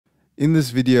In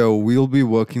this video, we'll be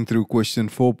working through question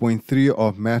 4.3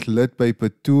 of Math Lit Paper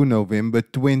 2, November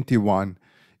 21.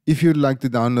 If you'd like to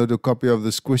download a copy of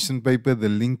this question paper, the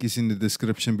link is in the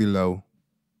description below.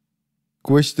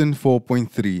 Question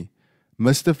 4.3.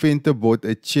 Mr. Venter bought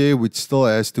a chair which still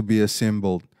has to be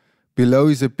assembled. Below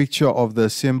is a picture of the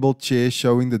assembled chair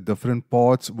showing the different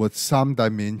parts with some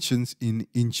dimensions in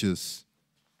inches.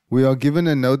 We are given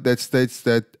a note that states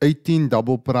that 18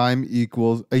 double prime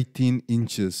equals 18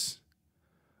 inches.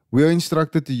 We are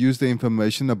instructed to use the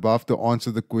information above to answer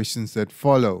the questions that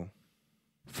follow.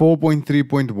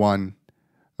 4.3.1.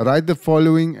 Write the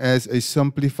following as a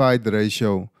simplified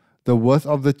ratio: the width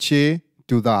of the chair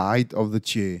to the height of the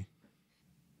chair.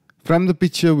 From the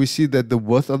picture, we see that the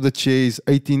width of the chair is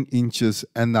 18 inches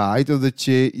and the height of the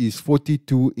chair is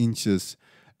 42 inches.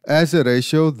 As a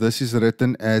ratio, this is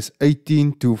written as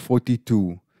 18 to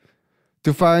 42.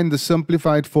 To find the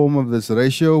simplified form of this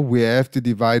ratio, we have to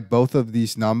divide both of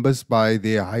these numbers by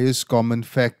their highest common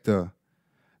factor.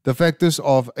 The factors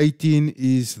of 18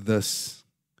 is this,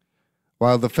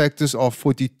 while the factors of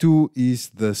 42 is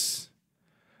this.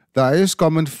 The highest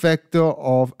common factor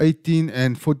of 18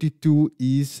 and 42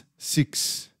 is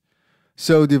 6.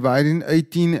 So dividing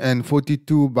 18 and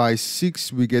 42 by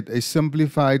 6, we get a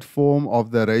simplified form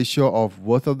of the ratio of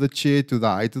width of the chair to the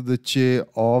height of the chair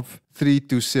of 3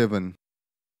 to 7.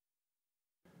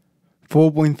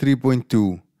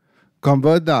 4.3.2.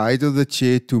 Convert the height of the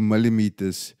chair to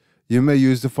millimeters. You may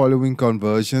use the following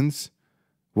conversions.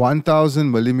 1000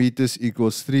 millimeters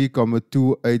equals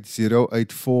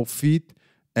 3,28084 feet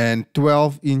and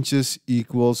 12 inches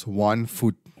equals 1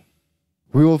 foot.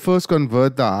 We will first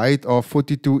convert the height of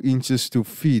 42 inches to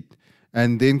feet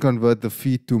and then convert the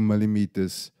feet to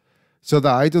millimeters. So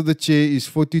the height of the chair is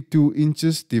 42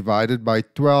 inches divided by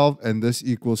 12 and this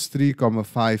equals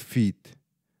 3,5 feet.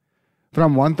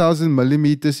 From 1000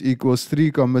 millimeters equals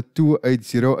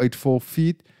 3,28084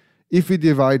 feet. If we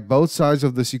divide both sides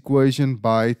of this equation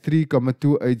by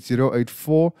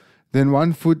 3,28084, then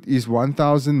 1 foot is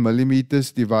 1000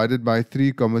 millimeters divided by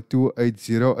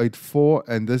 3,28084,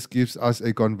 and this gives us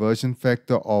a conversion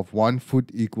factor of 1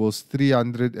 foot equals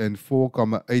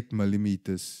 304,8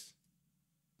 millimeters.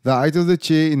 The height of the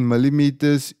chair in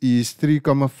millimeters is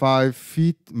 3,5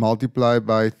 feet multiplied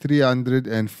by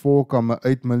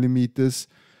 304,8 millimeters,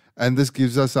 and this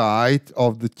gives us a height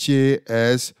of the chair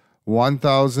as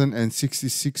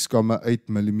 1066,8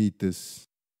 millimeters.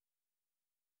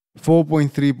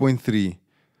 4.3.3.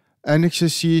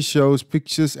 Annexure C shows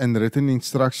pictures and written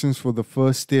instructions for the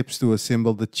first steps to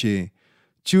assemble the chair.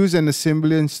 Choose an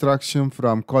assembly instruction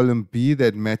from column B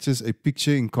that matches a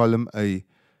picture in column A.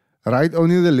 Write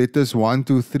only the letters 1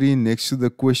 to 3 next to the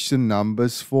question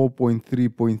numbers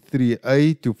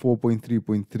 4.3.3a to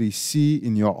 4.3.3c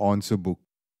in your answer book.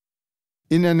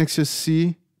 In Annexure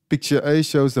C, Picture A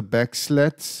shows the back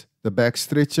slats, the back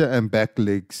stretcher and back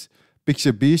legs.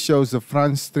 Picture B shows the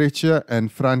front stretcher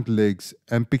and front legs.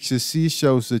 And Picture C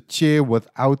shows the chair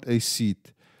without a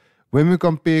seat. When we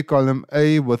compare column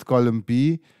A with column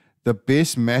B, the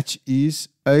best match is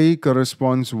A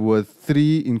corresponds with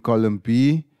 3 in column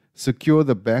B. Secure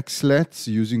the back slats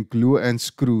using glue and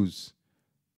screws.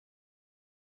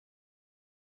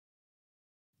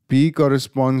 B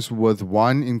corresponds with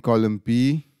 1 in column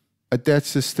B.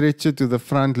 Attach the stretcher to the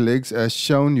front legs as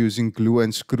shown using glue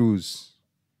and screws.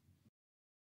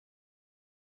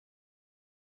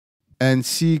 And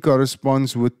C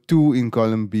corresponds with 2 in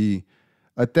column B.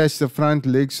 Attach the front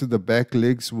legs to the back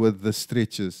legs with the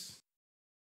stretchers.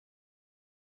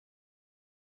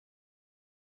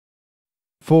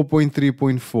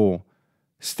 4.3.4.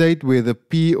 State where the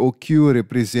P or Q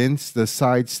represents the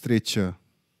side stretcher.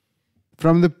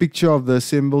 From the picture of the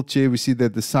assembled chair, we see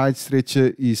that the side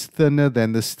stretcher is thinner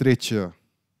than the stretcher.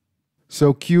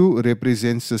 So Q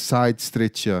represents the side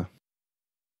stretcher.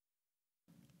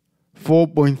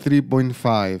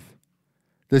 4.3.5.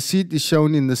 The seat is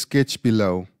shown in the sketch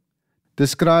below.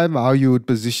 Describe how you would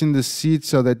position the seat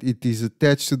so that it is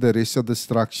attached to the rest of the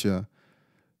structure.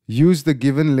 Use the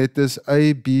given letters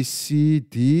A, B, C,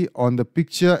 D on the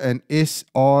picture and S,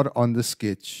 R on the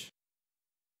sketch.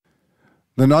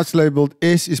 The notch labeled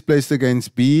S is placed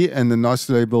against B and the notch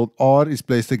labeled R is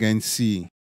placed against C.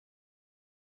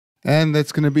 And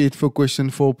that's going to be it for question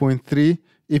 4.3.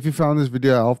 If you found this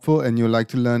video helpful and you'd like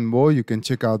to learn more, you can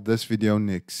check out this video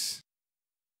next.